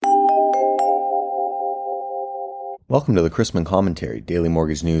Welcome to the Chrisman Commentary Daily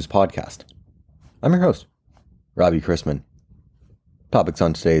Mortgage News Podcast. I'm your host, Robbie Chrisman. Topics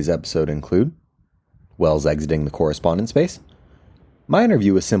on today's episode include Wells exiting the correspondent space, my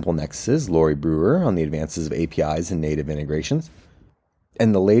interview with SimpleNexus's Lori Brewer on the advances of APIs and native integrations,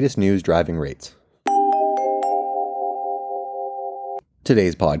 and the latest news driving rates.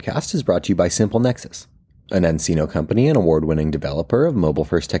 Today's podcast is brought to you by SimpleNexus, an nCino company and award-winning developer of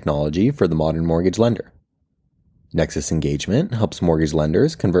mobile-first technology for the modern mortgage lender. Nexus Engagement helps mortgage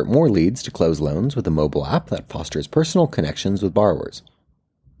lenders convert more leads to close loans with a mobile app that fosters personal connections with borrowers.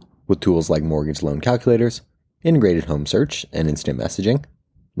 With tools like mortgage loan calculators, integrated home search, and instant messaging,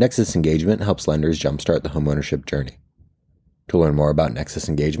 Nexus Engagement helps lenders jumpstart the homeownership journey. To learn more about Nexus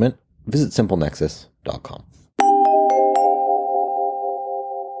Engagement, visit simplenexus.com.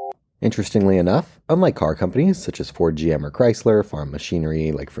 Interestingly enough, unlike car companies such as Ford, GM, or Chrysler, farm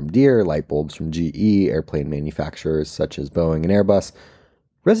machinery like from Deere, light bulbs from GE, airplane manufacturers such as Boeing and Airbus,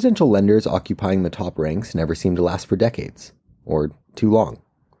 residential lenders occupying the top ranks never seem to last for decades, or too long.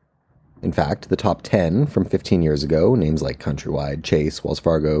 In fact, the top 10 from 15 years ago, names like Countrywide, Chase, Wells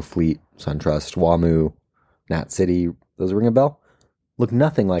Fargo, Fleet, SunTrust, WAMU, Nat City, those ring a bell? Look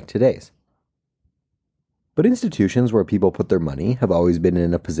nothing like today's. But institutions where people put their money have always been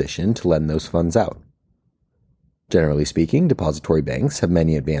in a position to lend those funds out. Generally speaking, depository banks have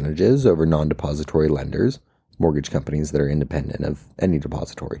many advantages over non-depository lenders, mortgage companies that are independent of any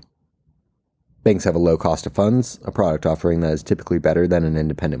depository. Banks have a low cost of funds, a product offering that is typically better than an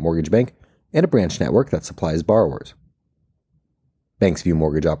independent mortgage bank, and a branch network that supplies borrowers. Banks view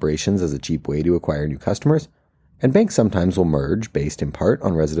mortgage operations as a cheap way to acquire new customers, and banks sometimes will merge based in part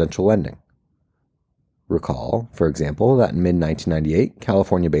on residential lending. Recall, for example, that in mid-1998,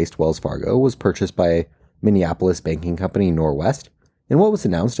 California-based Wells Fargo was purchased by Minneapolis banking company Norwest in what was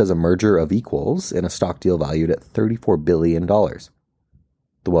announced as a merger of equals in a stock deal valued at $34 billion. The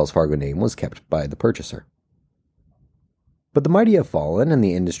Wells Fargo name was kept by the purchaser. But the mighty have fallen, and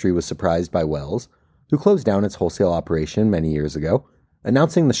the industry was surprised by Wells, who closed down its wholesale operation many years ago,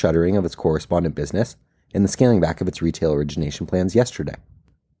 announcing the shuttering of its correspondent business and the scaling back of its retail origination plans yesterday.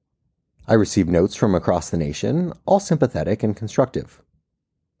 I received notes from across the nation, all sympathetic and constructive.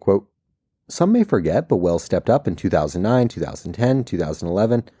 Quote, "Some may forget, but Wells stepped up in 2009, 2010,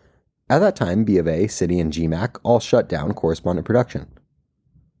 2011. At that time, B of A, Citi, and GMAC all shut down correspondent production.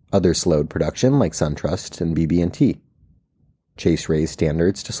 Others slowed production, like SunTrust and BB&T. Chase raised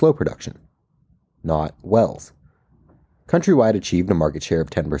standards to slow production. Not Wells. Countrywide achieved a market share of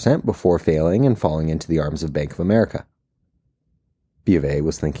 10% before failing and falling into the arms of Bank of America. B of A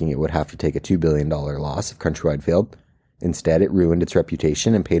was thinking it would have to take a $2 billion loss if Countrywide failed. Instead, it ruined its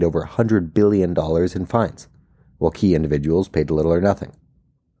reputation and paid over $100 billion in fines, while key individuals paid little or nothing.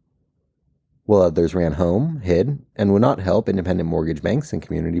 While others ran home, hid, and would not help independent mortgage banks and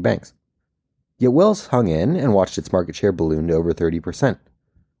community banks. Yet Wells hung in and watched its market share balloon to over 30%,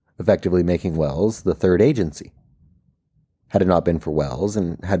 effectively making Wells the third agency. Had it not been for Wells,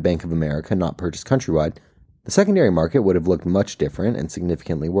 and had Bank of America not purchased Countrywide, the secondary market would have looked much different and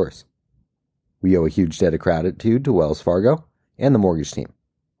significantly worse. We owe a huge debt of gratitude to Wells Fargo and the mortgage team.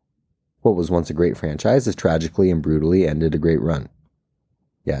 What was once a great franchise has tragically and brutally ended a great run.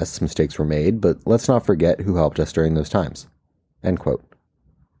 Yes, mistakes were made, but let's not forget who helped us during those times." End quote.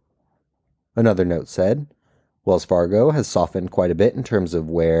 Another note said, Wells Fargo has softened quite a bit in terms of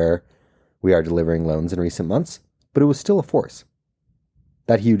where we are delivering loans in recent months, but it was still a force.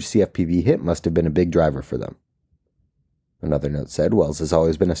 That huge CFPB hit must have been a big driver for them. Another note said, Wells has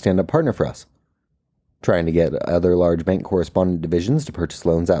always been a stand-up partner for us. Trying to get other large bank correspondent divisions to purchase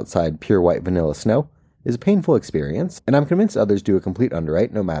loans outside pure white vanilla snow is a painful experience, and I'm convinced others do a complete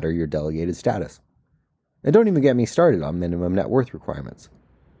underwrite no matter your delegated status. And don't even get me started on minimum net worth requirements.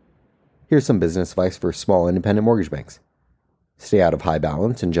 Here's some business advice for small independent mortgage banks. Stay out of high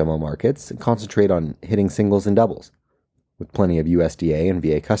balance and jumbo markets and concentrate on hitting singles and doubles, with plenty of USDA and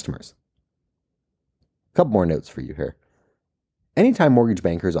VA customers. A couple more notes for you here. Anytime mortgage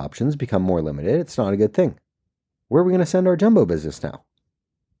bankers' options become more limited, it's not a good thing. Where are we going to send our jumbo business now?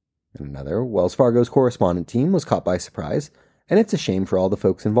 And another, Wells Fargo's correspondent team was caught by surprise, and it's a shame for all the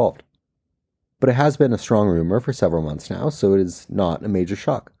folks involved. But it has been a strong rumor for several months now, so it is not a major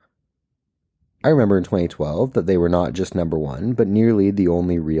shock. I remember in 2012 that they were not just number one, but nearly the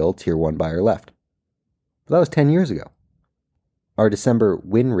only real Tier 1 buyer left. But that was 10 years ago. Our December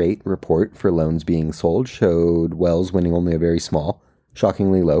win rate report for loans being sold showed Wells winning only a very small,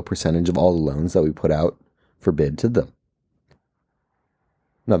 shockingly low percentage of all the loans that we put out for bid to them.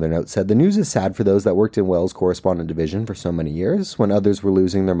 Another note said, the news is sad for those that worked in Wells' correspondent division for so many years, when others were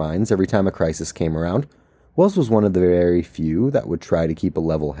losing their minds every time a crisis came around, Wells was one of the very few that would try to keep a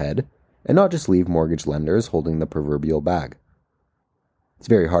level head and not just leave mortgage lenders holding the proverbial bag. It's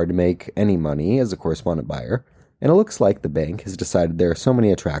very hard to make any money as a correspondent buyer, and it looks like the bank has decided there are so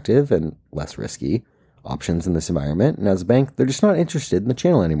many attractive and less risky options in this environment, and as a bank, they're just not interested in the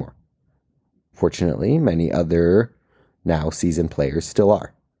channel anymore. Fortunately, many other now seasoned players still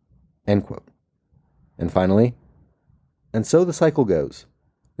are. End quote. And finally, and so the cycle goes.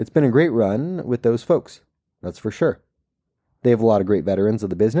 It's been a great run with those folks, that's for sure. They have a lot of great veterans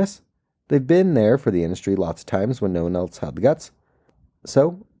of the business. They've been there for the industry lots of times when no one else had the guts.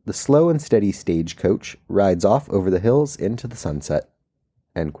 So, the slow and steady stagecoach rides off over the hills into the sunset.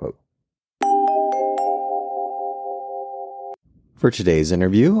 End quote. For today's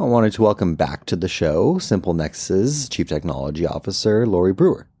interview, I wanted to welcome back to the show SimpleNexus's Chief Technology Officer, Lori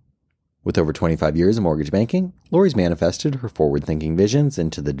Brewer. With over 25 years in mortgage banking, Lori's manifested her forward-thinking visions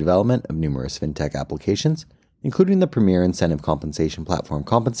into the development of numerous fintech applications, including the premier incentive compensation platform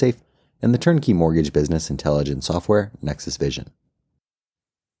CompenSafe and the turnkey mortgage business intelligence software Nexus Vision.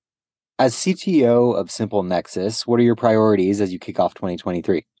 As CTO of SimpleNexus, what are your priorities as you kick off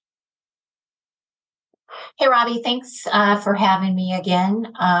 2023? Hey, Robbie, thanks for having me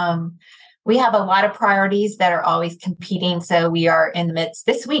again. We have a lot of priorities that are always competing. So we are in the midst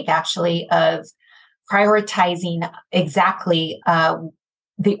this week, actually, of prioritizing exactly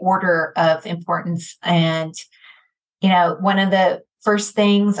the order of importance. And, one of the first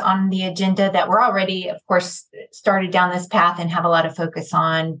things on the agenda that we're already, of course, started down this path and have a lot of focus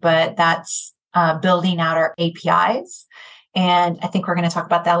on, but that's building out our APIs. And I think we're going to talk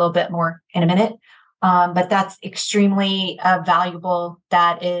about that a little bit more in a minute. But that's extremely valuable.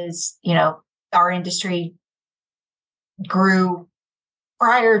 That is, our industry grew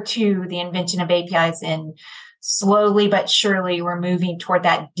prior to the invention of APIs, and slowly but surely we're moving toward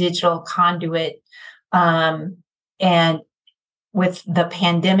that digital conduit. And with the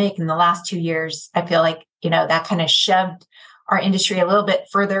pandemic in the last 2 years, I feel like, that kind of shoved our industry a little bit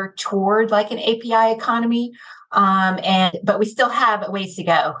further toward like an API economy. But we still have a ways to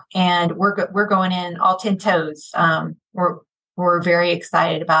go, and we're going in all 10 toes. We're very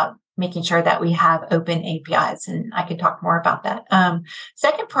excited about making sure that we have open APIs, and I can talk more about that.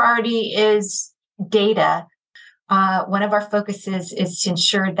 Second priority is data. One of our focuses is to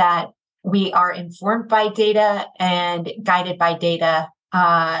ensure that we are informed by data and guided by data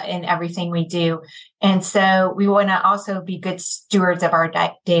in everything we do. And so we want to also be good stewards of our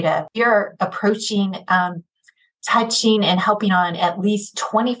data. We are approaching touching and helping on at least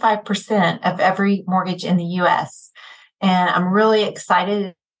 25% of every mortgage in the U.S. And I'm really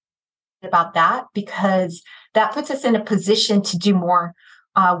excited about that because that puts us in a position to do more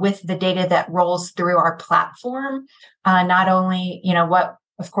with the data that rolls through our platform. Not only, what,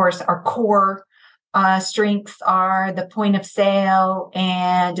 of course, our core strengths are, the point of sale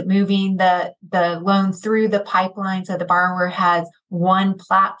and moving the loan through the pipeline so the borrower has one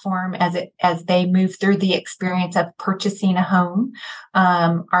platform as they move through the experience of purchasing a home.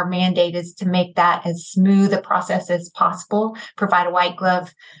 Our mandate is to make that as smooth a process as possible, provide a white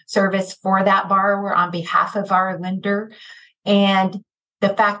glove service for that borrower on behalf of our lender. And the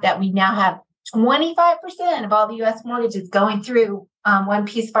fact that we now have 25% of all the U.S. mortgages going through one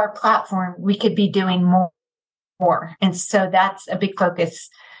piece of our platform, we could be doing more. And so that's a big focus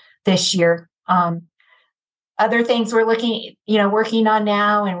this year. Other things we're working on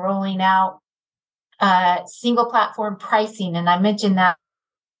now and rolling out, single platform pricing. And I mentioned that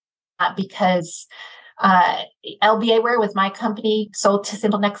because LBAware was my company, sold to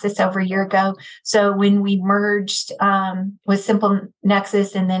SimpleNexus over a year ago. So when we merged with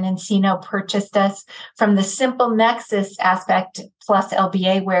SimpleNexus and then nCino purchased us, from the SimpleNexus aspect plus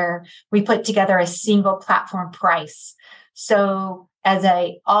LBAware, we put together a single platform price. So as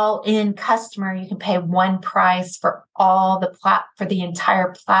a all-in customer, you can pay one price for for the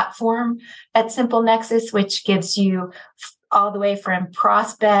entire platform at SimpleNexus, which gives you all the way from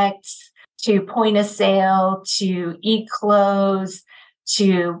prospects to point of sale, to e-close,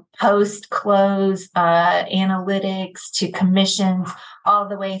 to post-close analytics, to commissions, all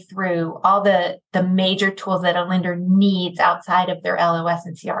the way through all the major tools that a lender needs outside of their LOS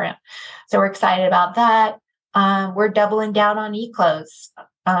and CRM. So we're excited about that. We're doubling down on e-close.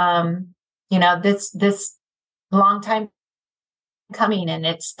 This long time coming, and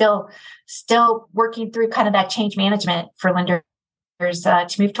it's still working through kind of that change management for lenders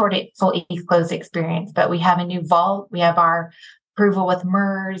to move toward a full e-close experience. But we have a new vault. We have our approval with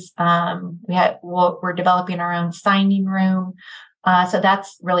MERS. We're developing our own signing room. So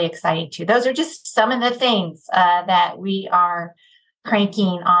that's really exciting too. Those are just some of the things that we are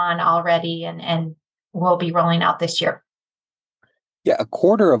cranking on already and we'll be rolling out this year. Yeah, a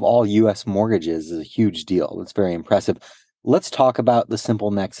quarter of all U.S. mortgages is a huge deal. That's very impressive. Let's talk about the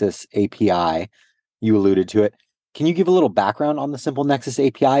SimpleNexus API. You alluded to it. Can you give a little background on the SimpleNexus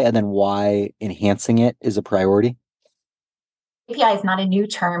API and then why enhancing it is a priority? API is not a new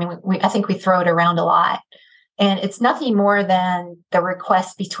term. I think we throw it around a lot. And it's nothing more than the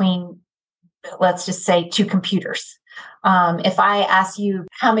request between, let's just say, two computers. If I ask you,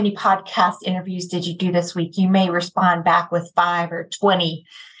 how many podcast interviews did you do this week? You may respond back with 5 or 20,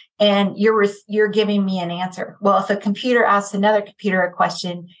 and you're giving me an answer. Well, if a computer asks another computer a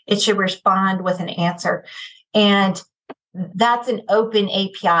question, it should respond with an answer. And that's an open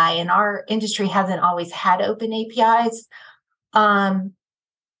API, and our industry hasn't always had open APIs. And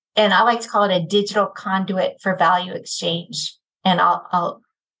I like to call it a digital conduit for value exchange. And I'll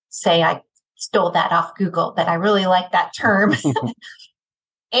say I stole that off Google, but I really like that term.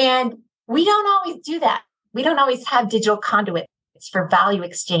 And we don't always do that. We don't always have digital conduits for value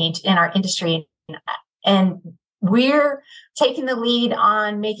exchange in our industry. And we're taking the lead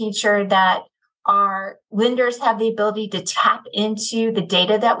on making sure that our lenders have the ability to tap into the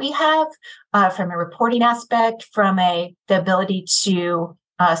data that we have from a reporting aspect, from the ability to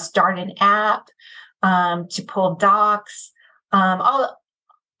start an app, to pull docs,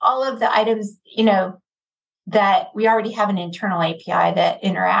 all of the items, that we already have an internal API that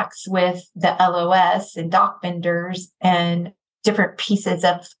interacts with the LOS and doc vendors and different pieces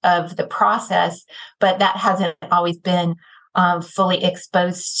of the process, but that hasn't always been fully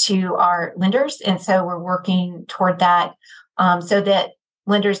exposed to our lenders. And so we're working toward that so that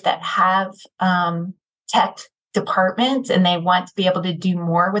lenders that have tech departments and they want to be able to do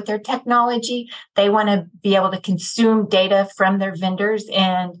more with their technology, they want to be able to consume data from their vendors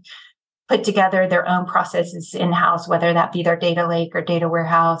and put together their own processes in-house, whether that be their data lake or data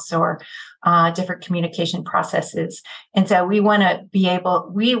warehouse or different communication processes. And so we want to be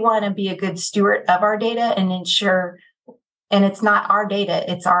a good steward of our data and ensure, and it's not our data,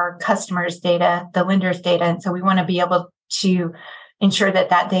 it's our customers' data, the lenders' data. And so we want to be able to ensure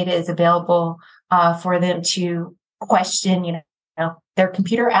that data is available for them to question, their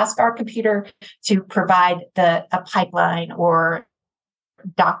computer, ask our computer to provide a pipeline or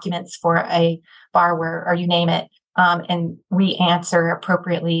documents for a borrower, or you name it, and we answer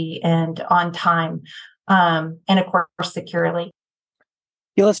appropriately and on time, and of course securely.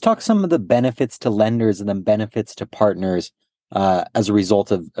 Yeah, let's talk some of the benefits to lenders and then benefits to partners as a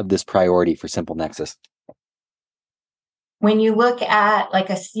result of this priority for SimpleNexus. When you look at like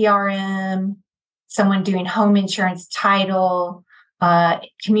a CRM, someone doing home insurance, title,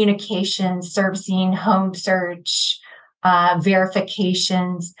 communication, servicing, home search,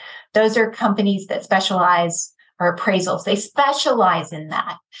 verifications, those are companies that specialize, or appraisals, they specialize in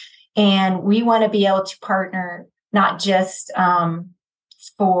that. And we want to be able to partner not just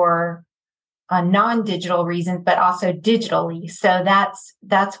for non-digital reasons, but also digitally. So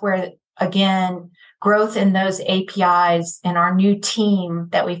that's where, again, growth in those APIs and our new team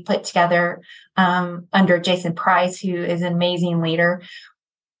that we've put together under Jason Price, who is an amazing leader.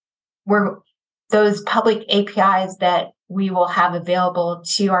 Those public APIs that we will have available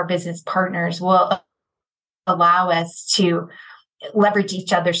to our business partners will allow us to leverage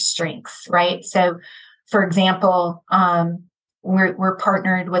each other's strengths, right? So, for example, we're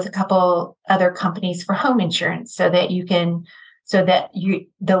partnered with a couple other companies for home insurance, so that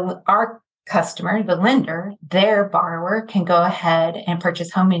our customer, the lender, their borrower can go ahead and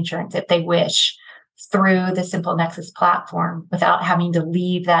purchase home insurance if they wish through the SimpleNexus platform without having to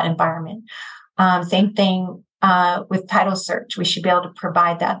leave that environment. Same thing with title search. We should be able to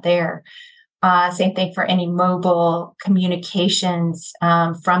provide that there. Same thing for any mobile communications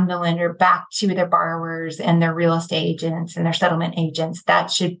from the lender back to their borrowers and their real estate agents and their settlement agents.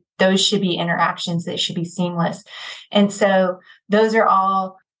 Those should be interactions that should be seamless. And so those are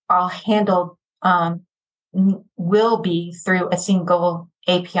all handled, will be through a single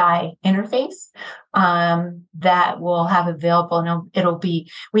API interface that we'll have available.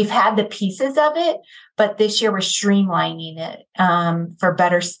 And we've had the pieces of it, but this year we're streamlining it for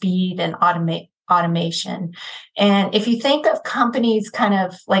better speed and automation. And if you think of companies kind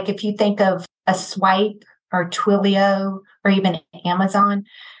of like, if you think of a Swipe or Twilio or even Amazon,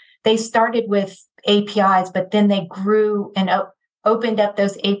 they started with APIs, but then they grew and opened up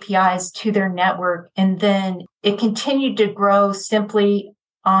those APIs to their network. And then it continued to grow simply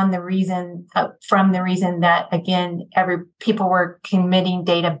from the reason that, again, people were committing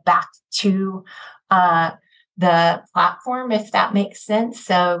data back to the platform, if that makes sense.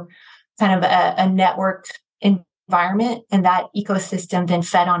 So kind of a network environment, and that ecosystem then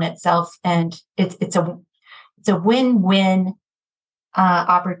fed on itself. And it's a win-win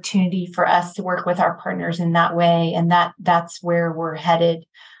opportunity for us to work with our partners in that way. And that's where we're headed.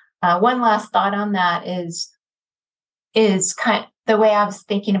 One last thought on that is kind of the way I was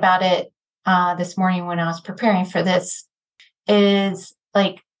thinking about it this morning when I was preparing for this is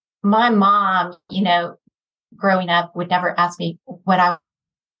like my mom, growing up would never ask me what I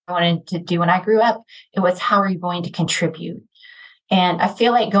wanted to do when I grew up. It was, how are you going to contribute? And I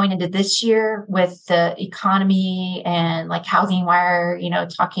feel like going into this year with the economy and like Housing Wire,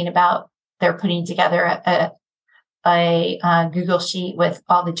 talking about they're putting together a Google sheet with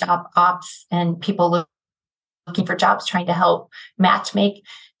all the job ops and people looking for jobs, trying to help match make.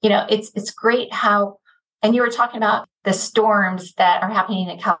 It's great how, and you were talking about the storms that are happening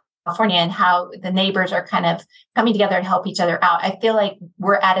in California and how the neighbors are kind of coming together to help each other out. I feel like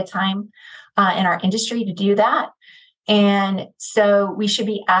we're at a time in our industry to do that. And so we should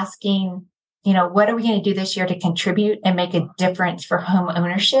be asking, what are we going to do this year to contribute and make a difference for home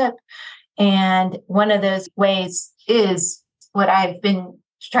ownership? And one of those ways is what I've been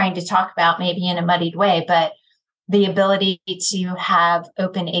trying to talk about, maybe in a muddied way, but the ability to have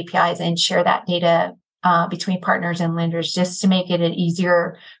open APIs and share that data between partners and lenders, just to make it an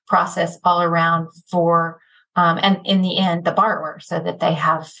easier process all around for, and in the end, the borrower, so that they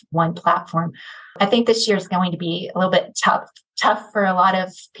have one platform. I think this year is going to be a little bit tough for a lot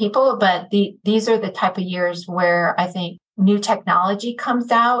of people, but these are the type of years where I think new technology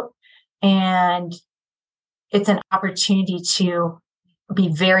comes out, and it's an opportunity to be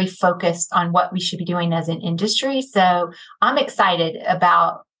very focused on what we should be doing as an industry. So I'm excited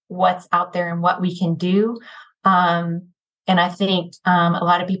about what's out there and what we can do. And I think a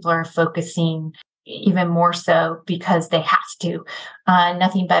lot of people are focusing even more so because they have to.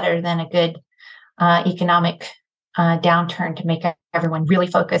 Nothing better than a good economic downturn to make everyone really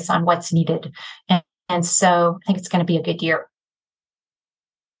focus on what's needed. And so I think it's going to be a good year.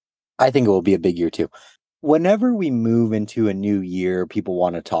 I think it will be a big year too. Whenever we move into a new year, people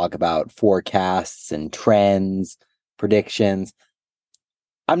want to talk about forecasts and trends, predictions.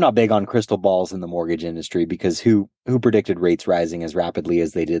 I'm not big on crystal balls in the mortgage industry, because who predicted rates rising as rapidly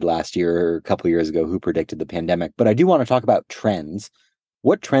as they did last year or a couple of years ago? Who predicted the pandemic? But I do want to talk about trends.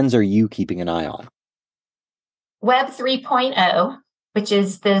 What trends are you keeping an eye on? Web 3.0, which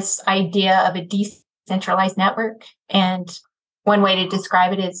is this idea of a decentralized network. And one way to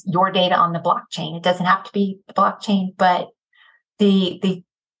describe it is your data on the blockchain. It doesn't have to be the blockchain, but the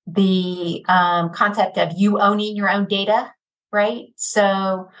concept of you owning your own data, right?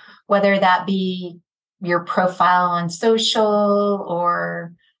 So whether that be your profile on social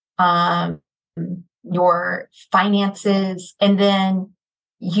or your finances, and then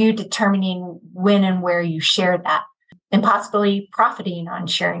you determining when and where you share that, and possibly profiting on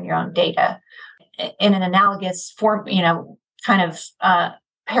sharing your own data. In an analogous form, kind of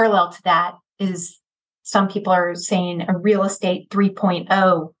parallel to that is, some people are saying, a real estate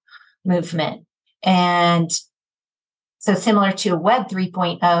 3.0 movement. And so similar to Web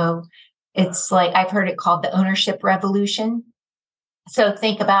 3.0, it's like, I've heard it called the ownership revolution. So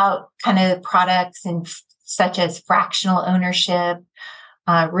think about kind of products and such as fractional ownership,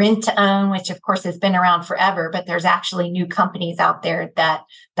 rent to own, which of course has been around forever, but there's actually new companies out there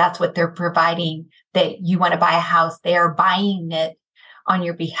that's what they're providing, that you want to buy a house, they are buying it on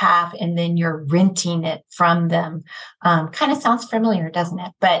your behalf, and then you're renting it from them. Kind of sounds familiar, doesn't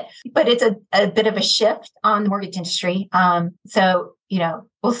it? But it's a bit of a shift on the mortgage industry. So,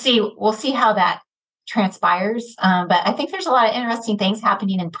 we'll see how that transpires. But I think there's a lot of interesting things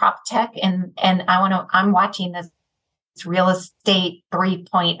happening in prop tech, and I'm watching this real estate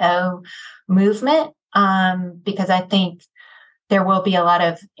 3.0 movement, because I think there will be a lot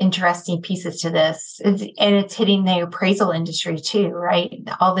of interesting pieces to this. And it's hitting the appraisal industry too, right?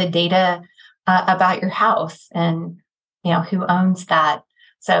 All the data about your house and, who owns that.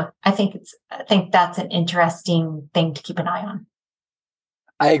 So I think that's an interesting thing to keep an eye on.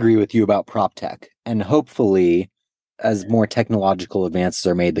 I agree with you about prop tech. And hopefully, as more technological advances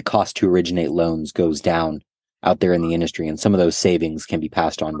are made, the cost to originate loans goes down out there in the industry, and some of those savings can be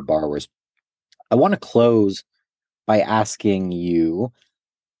passed on to borrowers. I want to close by asking you,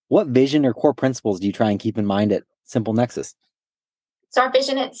 what vision or core principles do you try and keep in mind at Simple Nexus? So our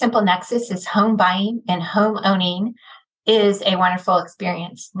vision at Simple Nexus is home buying and home owning is a wonderful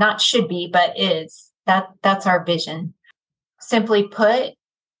experience. Not should be, but is. That's our vision. Simply put,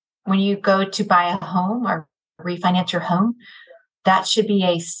 when you go to buy a home or refinance your home, that should be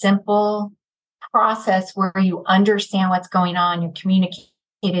a simple process where you understand what's going on, you're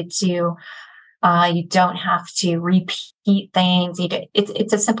communicated to You don't have to repeat things.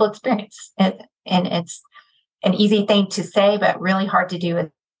 It's a simple experience, and it's an easy thing to say, but really hard to do,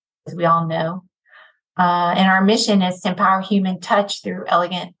 as we all know. And our mission is to empower human touch through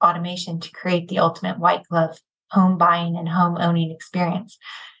elegant automation to create the ultimate white glove home buying and home owning experience.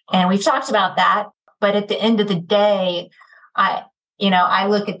 And we've talked about that, but at the end of the day, I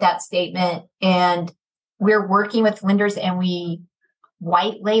look at that statement, and we're working with lenders and we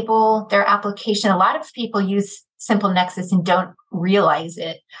white label their application. A lot of people use SimpleNexus and don't realize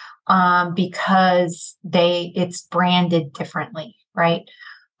it because it's branded differently, right?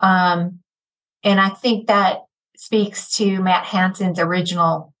 And I think that speaks to Matt Hansen's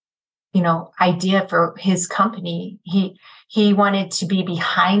original, idea for his company. He wanted to be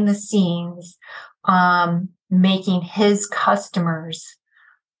behind the scenes, making his customers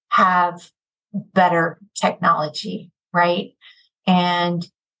have better technology, right? And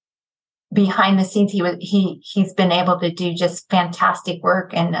behind the scenes, he's been able to do just fantastic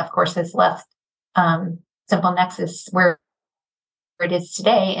work, and of course has left SimpleNexus where it is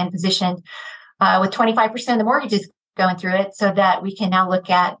today and positioned with 25% of the mortgages going through it, so that we can now look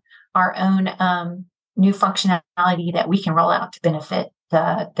at our own new functionality that we can roll out to benefit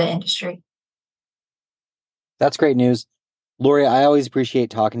the industry. That's great news. Lori, I always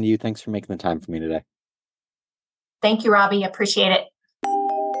appreciate talking to you. Thanks for making the time for me today. Thank you, Robbie. Appreciate it.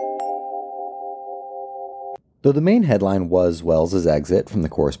 Though the main headline was Wells' exit from the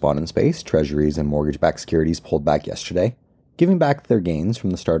correspondent space, Treasuries and mortgage-backed securities pulled back yesterday, giving back their gains from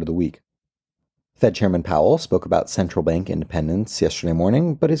the start of the week. Fed Chairman Powell spoke about central bank independence yesterday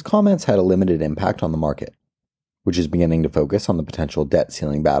morning, but his comments had a limited impact on the market, which is beginning to focus on the potential debt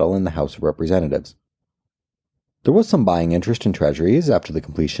ceiling battle in the House of Representatives. There was some buying interest in Treasuries after the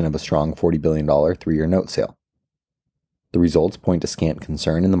completion of a strong $40 billion 3-year note sale. The results point to scant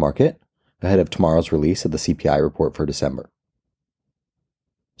concern in the market ahead of tomorrow's release of the CPI report for December.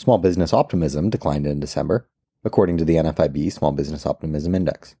 Small business optimism declined in December, according to the NFIB Small Business Optimism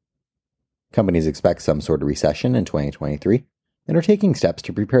Index. Companies expect some sort of recession in 2023 and are taking steps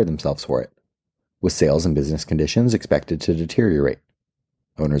to prepare themselves for it, with sales and business conditions expected to deteriorate.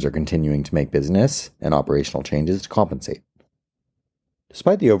 Owners are continuing to make business and operational changes to compensate.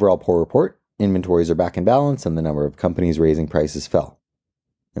 Despite the overall poor report, inventories are back in balance and the number of companies raising prices fell.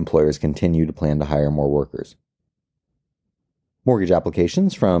 Employers continue to plan to hire more workers. Mortgage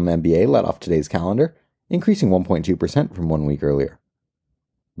applications from MBA led off today's calendar, increasing 1.2% from 1 week earlier.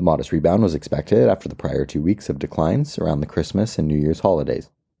 The modest rebound was expected after the prior 2 weeks of declines around the Christmas and New Year's holidays.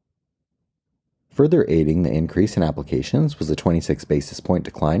 Further aiding the increase in applications was a 26 basis point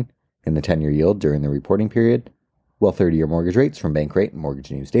decline in the 10-year yield during the reporting period, while 30-year mortgage rates from Bankrate and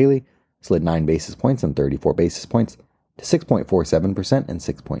Mortgage News Daily slid 9 basis points and 34 basis points to 6.47% and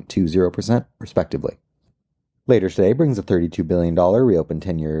 6.20%, respectively. Later today brings a $32 billion reopened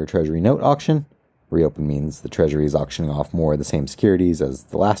 10-year Treasury note auction. Reopen means the Treasury is auctioning off more of the same securities as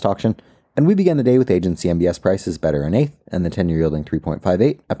the last auction, and we began the day with agency MBS prices better an eighth and the 10-year yielding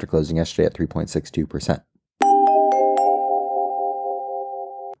 3.58 after closing yesterday at 3.62%.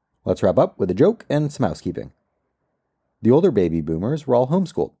 Let's wrap up with a joke and some housekeeping. The older baby boomers were all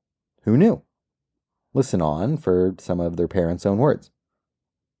homeschooled. Who knew? Listen on for some of their parents' own words.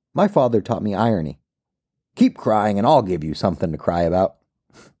 My father taught me irony. Keep crying and I'll give you something to cry about.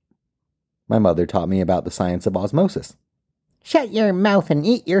 My mother taught me about the science of osmosis. Shut your mouth and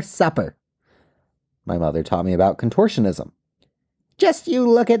eat your supper. My mother taught me about contortionism. Just you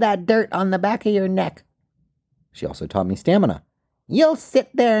look at that dirt on the back of your neck. She also taught me stamina. You'll sit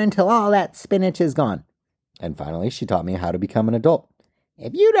there until all that spinach is gone. And finally, she taught me how to become an adult.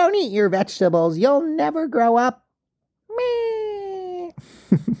 If you don't eat your vegetables, you'll never grow up. Meh.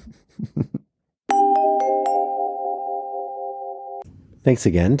 Thanks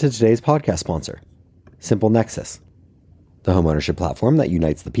again to today's podcast sponsor, SimpleNexus, the homeownership platform that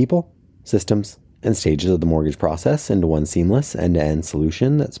unites the people, systems, and stages of the mortgage process into one seamless end-to-end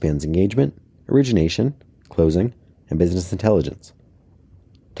solution that spans engagement, origination, closing, and business intelligence.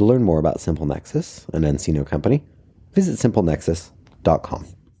 To learn more about SimpleNexus, an nCino company, visit simplenexus.com.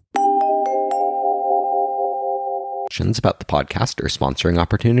 Questions about the podcast or sponsoring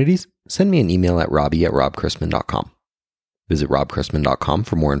opportunities? Send me an email at robbie@robchrisman.com. Visit robchrisman.com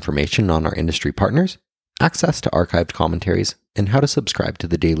for more information on our industry partners, access to archived commentaries, and how to subscribe to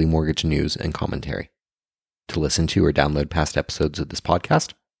the daily mortgage news and commentary. To listen to or download past episodes of this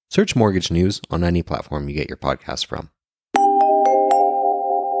podcast, search Mortgage News on any platform you get your podcasts from.